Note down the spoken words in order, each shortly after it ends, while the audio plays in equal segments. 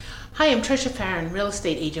Hi, I'm Trisha Farron, real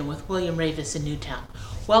estate agent with William Ravis in Newtown.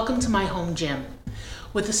 Welcome to my home gym.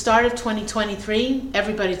 With the start of 2023,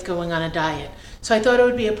 everybody's going on a diet. So I thought it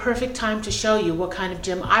would be a perfect time to show you what kind of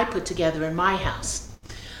gym I put together in my house.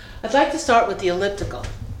 I'd like to start with the elliptical.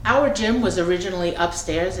 Our gym was originally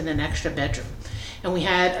upstairs in an extra bedroom, and we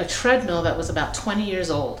had a treadmill that was about 20 years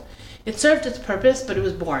old. It served its purpose, but it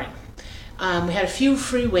was boring. We had a few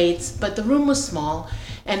free weights, but the room was small,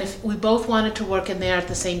 and if we both wanted to work in there at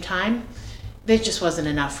the same time, there just wasn't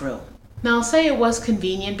enough room. Now, I'll say it was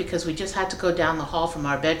convenient because we just had to go down the hall from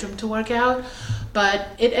our bedroom to work out, but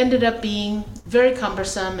it ended up being very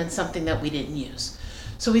cumbersome and something that we didn't use.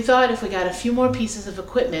 So we thought if we got a few more pieces of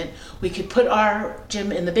equipment, we could put our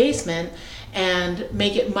gym in the basement and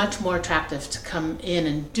make it much more attractive to come in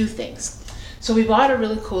and do things. So we bought a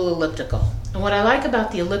really cool elliptical. And what I like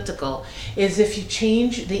about the elliptical is if you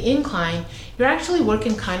change the incline, you're actually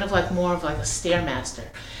working kind of like more of like a Stairmaster.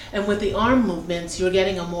 And with the arm movements, you're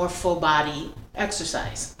getting a more full body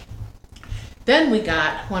exercise. Then we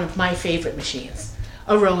got one of my favorite machines,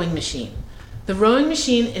 a rowing machine. The rowing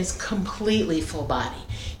machine is completely full body.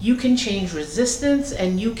 You can change resistance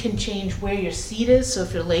and you can change where your seat is. So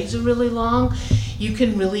if your legs are really long, you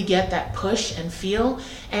can really get that push and feel.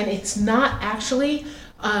 And it's not actually,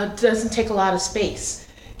 doesn't take a lot of space.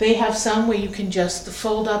 They have some where you can just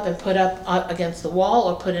fold up and put up against the wall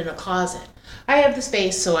or put in a closet. I have the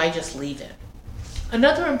space, so I just leave it.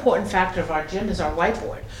 Another important factor of our gym is our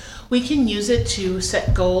whiteboard. We can use it to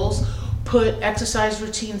set goals, put exercise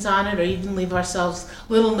routines on it, or even leave ourselves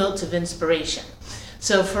little notes of inspiration.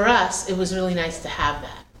 So for us, it was really nice to have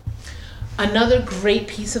that. Another great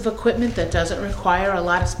piece of equipment that doesn't require a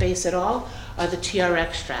lot of space at all are the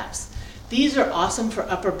TRX straps. These are awesome for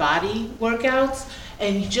upper body workouts,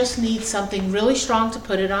 and you just need something really strong to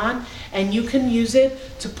put it on, and you can use it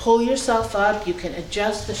to pull yourself up. You can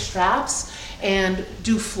adjust the straps and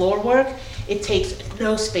do floor work. It takes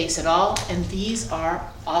no space at all, and these are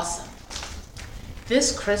awesome.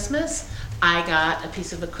 This Christmas, I got a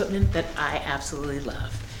piece of equipment that I absolutely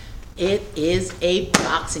love. It is a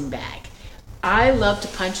boxing bag. I love to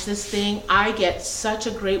punch this thing. I get such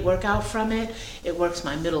a great workout from it. It works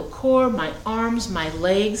my middle core, my arms, my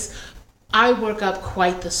legs. I work up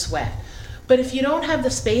quite the sweat. But if you don't have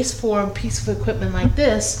the space for a piece of equipment like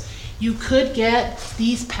this, you could get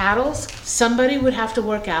these paddles. Somebody would have to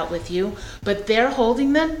work out with you, but they're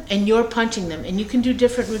holding them and you're punching them. And you can do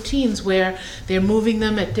different routines where they're moving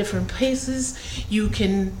them at different paces. You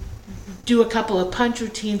can do a couple of punch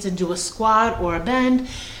routines and do a squat or a bend.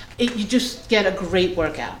 You just get a great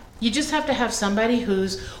workout. You just have to have somebody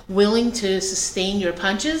who's willing to sustain your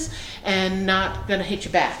punches and not gonna hit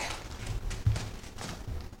your back.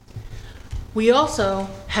 We also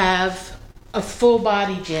have a full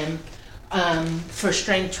body gym for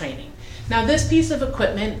strength training. Now this piece of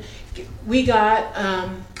equipment we got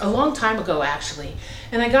a long time ago actually,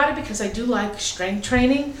 and I got it because I do like strength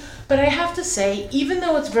training, but I have to say, even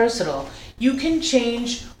though it's versatile, you can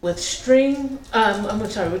change with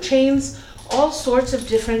with chains, all sorts of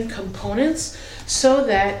different components so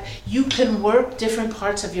that you can work different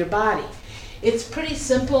parts of your body. It's pretty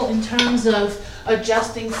simple in terms of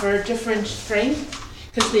adjusting for different strength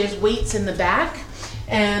because there's weights in the back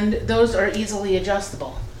and those are easily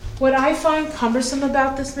adjustable. What I find cumbersome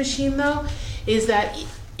about this machine though is that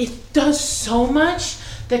it does so much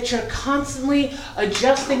that you're constantly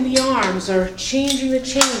adjusting the arms or changing the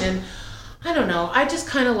chain, and I don't know, I just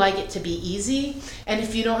kind of like it to be easy. And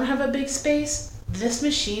if you don't have a big space, this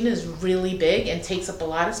machine is really big and takes up a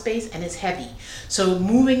lot of space and is heavy. So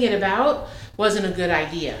moving it about wasn't a good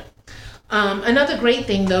idea. Another great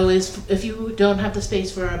thing though is if you don't have the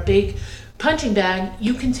space for a big punching bag,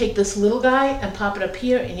 you can take this little guy and pop it up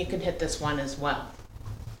here and you can hit this one as well.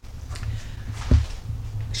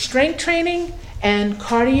 Strength training and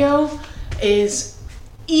cardio is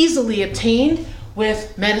easily obtained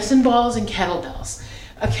with medicine balls and kettlebells.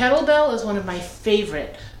 A kettlebell is one of my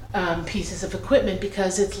favorite pieces of equipment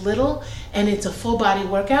because it's little and it's a full body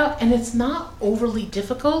workout and it's not overly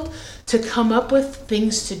difficult to come up with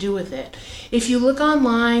things to do with it. If you look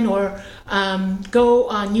online or go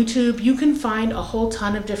on YouTube, you can find a whole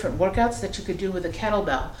ton of different workouts that you could do with a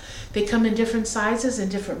kettlebell. They come in different sizes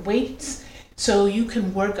and different weights, so you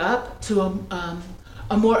can work up to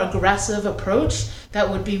a more aggressive approach that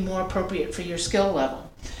would be more appropriate for your skill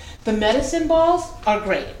level. The medicine balls are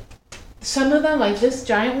great. Some of them, like this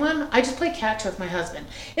giant one, I just play catch with my husband.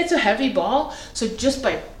 It's a heavy ball, so just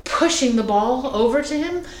by pushing the ball over to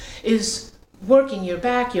him is working your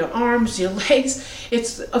back, your arms, your legs.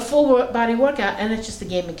 It's a full body workout, and it's just a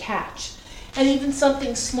game of catch. And even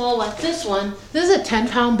something small like this one, this is a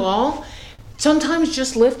 10-pound ball. Sometimes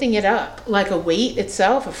just lifting it up, like a weight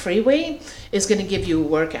itself, a free weight, is gonna give you a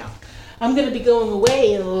workout. I'm gonna be going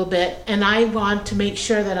away in a little bit, and I want to make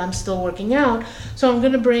sure that I'm still working out, so I'm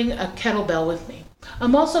gonna bring a kettlebell with me.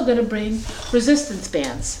 I'm also gonna bring resistance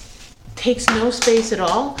bands. Takes no space at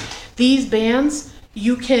all. These bands,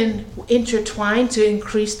 you can intertwine to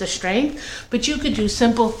increase the strength, but you could do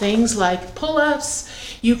simple things like pull-ups.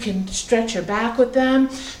 You can stretch your back with them.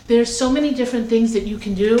 There's so many different things that you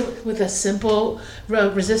can do with a simple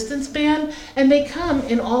resistance band, and they come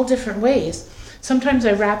in all different ways. Sometimes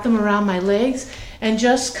I wrap them around my legs and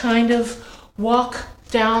just kind of walk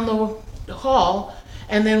down the hall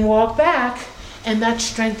and then walk back, and that's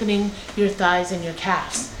strengthening your thighs and your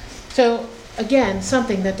calves. So again,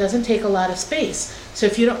 something that doesn't take a lot of space. So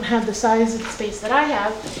if you don't have the size of space that I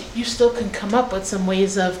have, you still can come up with some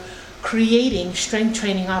ways of creating strength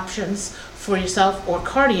training options for yourself or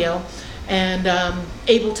cardio, and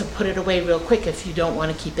able to put it away real quick if you don't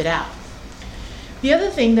want to keep it out. The other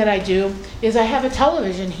thing that I do is I have a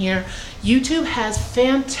television here. YouTube has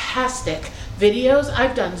fantastic videos.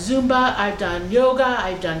 I've done Zumba, I've done yoga,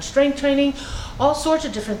 I've done strength training, all sorts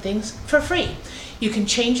of different things for free. You can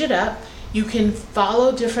change it up. You can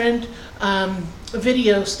follow different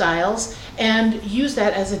video styles and use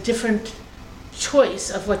that as a different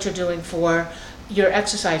choice of what you're doing for your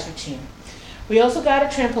exercise routine. We also got a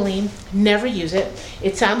trampoline. Never use it.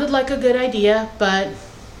 It sounded like a good idea, but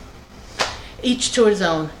each to his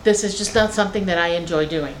own. This is just not something that I enjoy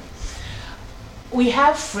doing. We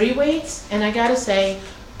have free weights, and I gotta say,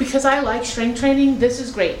 because I like strength training, this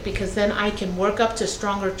is great because then I can work up to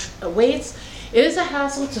stronger weights. It is a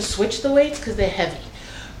hassle to switch the weights because they're heavy,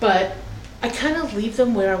 but I kind of leave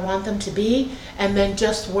them where I want them to be and then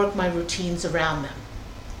just work my routines around them.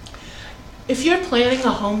 If you're planning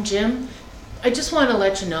a home gym, I just want to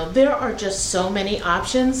let you know there are just so many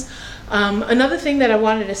options. Another thing that I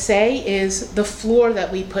wanted to say is the floor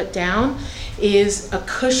that we put down is a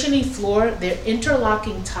cushiony floor. They're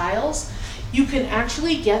interlocking tiles. You can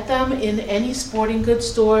actually get them in any sporting goods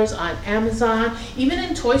stores, on Amazon, even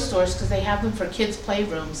in toy stores because they have them for kids'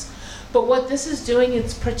 playrooms. But what this is doing,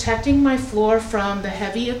 it's protecting my floor from the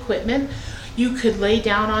heavy equipment. You could lay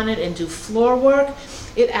down on it and do floor work.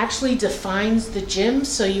 It actually defines the gym,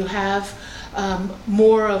 so you have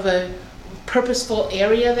more of a purposeful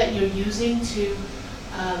area that you're using to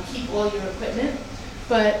keep all your equipment.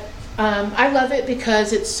 But I love it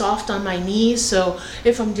because it's soft on my knees, so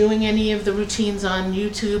if I'm doing any of the routines on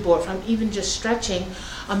YouTube or if I'm even just stretching,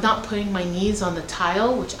 I'm not putting my knees on the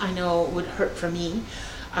tile, which I know would hurt for me.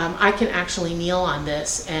 I can actually kneel on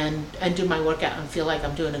this and do my workout and feel like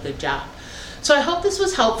I'm doing a good job. So I hope this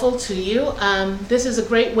was helpful to you. This is a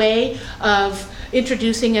great way of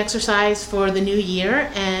introducing exercise for the new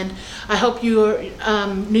year, and I hope your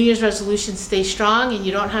New Year's resolutions stay strong and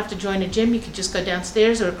you don't have to join a gym. You can just go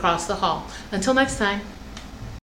downstairs or across the hall. Until next time.